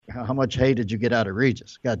how much hay did you get out of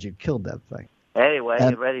Regis? God, you killed that thing. Anyway,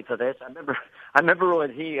 you ready for this? I remember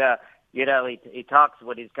when he talks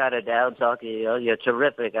when he's kind of down talking. You're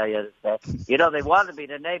terrific. I understand. They wanted me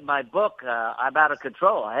to name my book "I'm Out of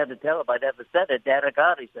Control." I had to tell him I never said it. Dana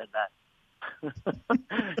Carvey said that.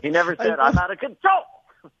 He never said "I'm out of control."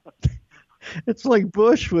 It's like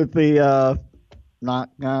Bush with the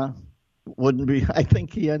wouldn't be. I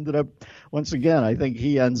think he ended up once again. I think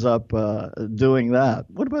he ends up doing that.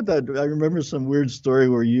 What about that? I remember some weird story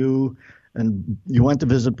where you went to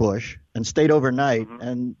visit Bush and stayed overnight. Mm-hmm.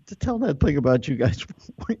 And to tell that thing about you guys,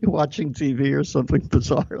 were you watching TV or something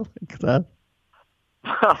bizarre like that?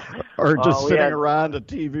 Or just sitting around a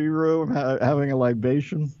TV room having a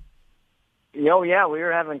libation? Oh, yeah, we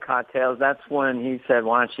were having cocktails. That's when he said,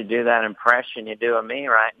 why don't you do that impression you're doing me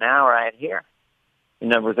right now, right here?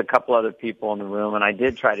 And there was a couple other people in the room, and I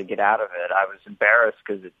did try to get out of it. I was embarrassed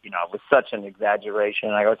because, it was such an exaggeration.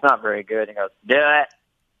 I go, it's not very good. He goes, do it.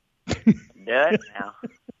 Do it now.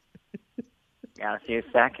 Got a few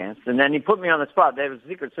seconds. And then he put me on the spot. There was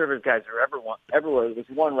Secret Service guys who were everywhere. There was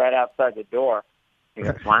one right outside the door. He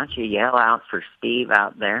goes, why don't you yell out for Steve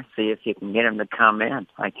out there, see if you can get him to come in,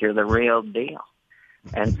 like you're the real deal.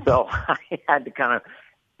 And so I had to kind of,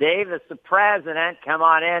 Dave, it's the president, come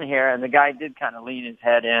on in here. And the guy did kind of lean his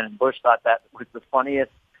head in, and Bush thought that was the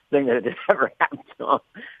funniest thing that had ever happened to him.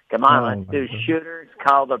 Come on, let's do Shooter. It's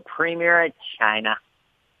called the Premier of China.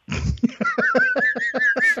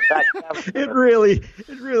 It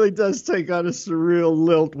really does take on a surreal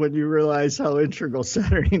lilt when you realize how integral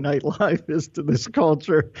Saturday Night Live is to this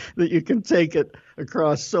culture, that you can take it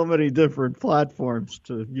across so many different platforms,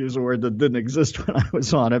 to use a word that didn't exist when I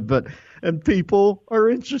was on it, and people are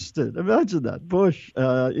interested. Imagine that. Bush,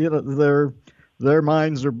 their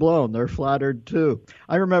minds are blown. They're flattered too.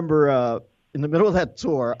 I remember in the middle of that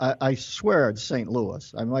tour, I swear it's St.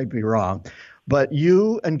 Louis. I might be wrong. But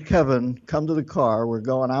you and Kevin come to the car. We're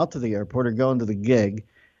going out to the airport or going to the gig.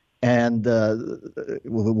 And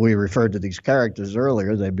we referred to these characters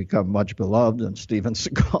earlier. They become much beloved. And Steven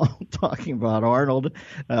Seagal talking about Arnold,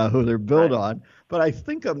 who they're built on. But I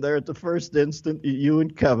think I'm there at the first instant, you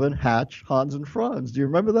and Kevin, Hatch, Hans, and Franz. Do you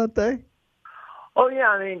remember that day? Oh, yeah.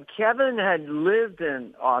 I mean, Kevin had lived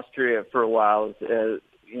in Austria for a while,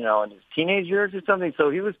 in his teenage years or something, so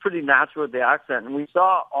he was pretty natural with the accent. And we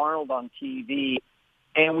saw Arnold on TV,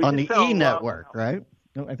 and we on the E Network, right?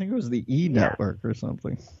 No, I think it was the E Network or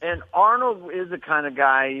something. And Arnold is the kind of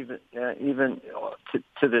guy, even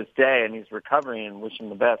to this day, and he's recovering, and wish him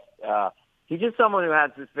the best. He's just someone who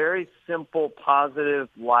has this very simple, positive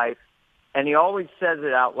life, and he always says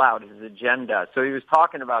it out loud, his agenda. So he was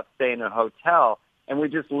talking about staying in a hotel, and we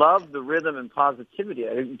just loved the rhythm and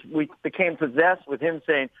positivity. We became possessed with him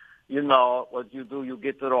saying, what you do, you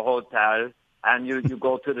get to the hotel, and you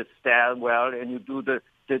go to the stairwell, and you do the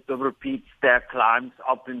repeat stair climbs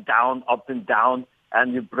up and down,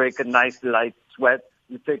 and you break a nice light sweat.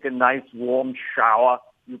 You take a nice warm shower.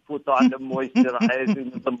 You put on the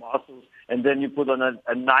moisturizing of the muscles, and then you put on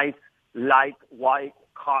a nice light white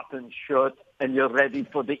cotton shirt, and you're ready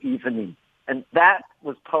for the evening. And that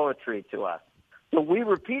was poetry to us. So we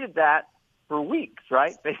repeated that for weeks,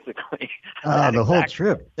 right? Basically. The whole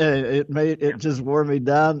trip. It just wore me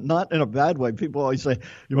down, not in a bad way. People always say,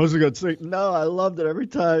 you must have got sick. No, I loved it every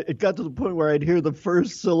time. It got to the point where I'd hear the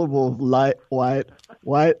first syllable of light, white,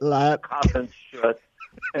 light. Cotton shirt,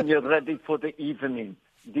 and you're ready for the evening.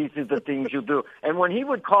 These are the things you do. And when he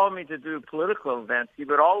would call me to do political events, he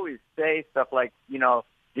would always say stuff like,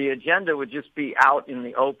 the agenda would just be out in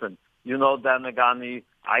the open. Dana Carvey,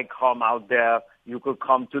 I come out there, you could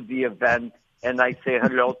come to the event, and I say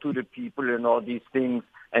hello to the people and all these things,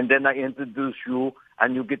 and then I introduce you,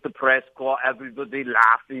 and you get the press corps, everybody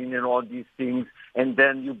laughing and all these things, and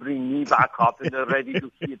then you bring me back up, and they're ready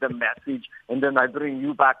to hear the message, and then I bring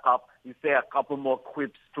you back up, you say a couple more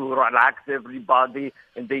quips to relax everybody,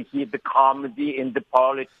 and they hear the comedy and the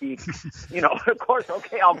politics. Of course,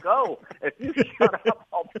 okay, I'll go. If you shut up,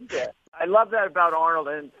 I'll be there. I love that about Arnold,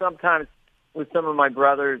 and sometimes with some of my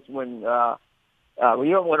brothers, when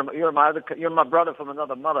you're my brother from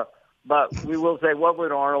another mother, but we will say, what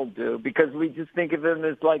would Arnold do? Because we just think of him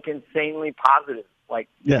as like insanely positive,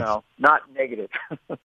 not negative.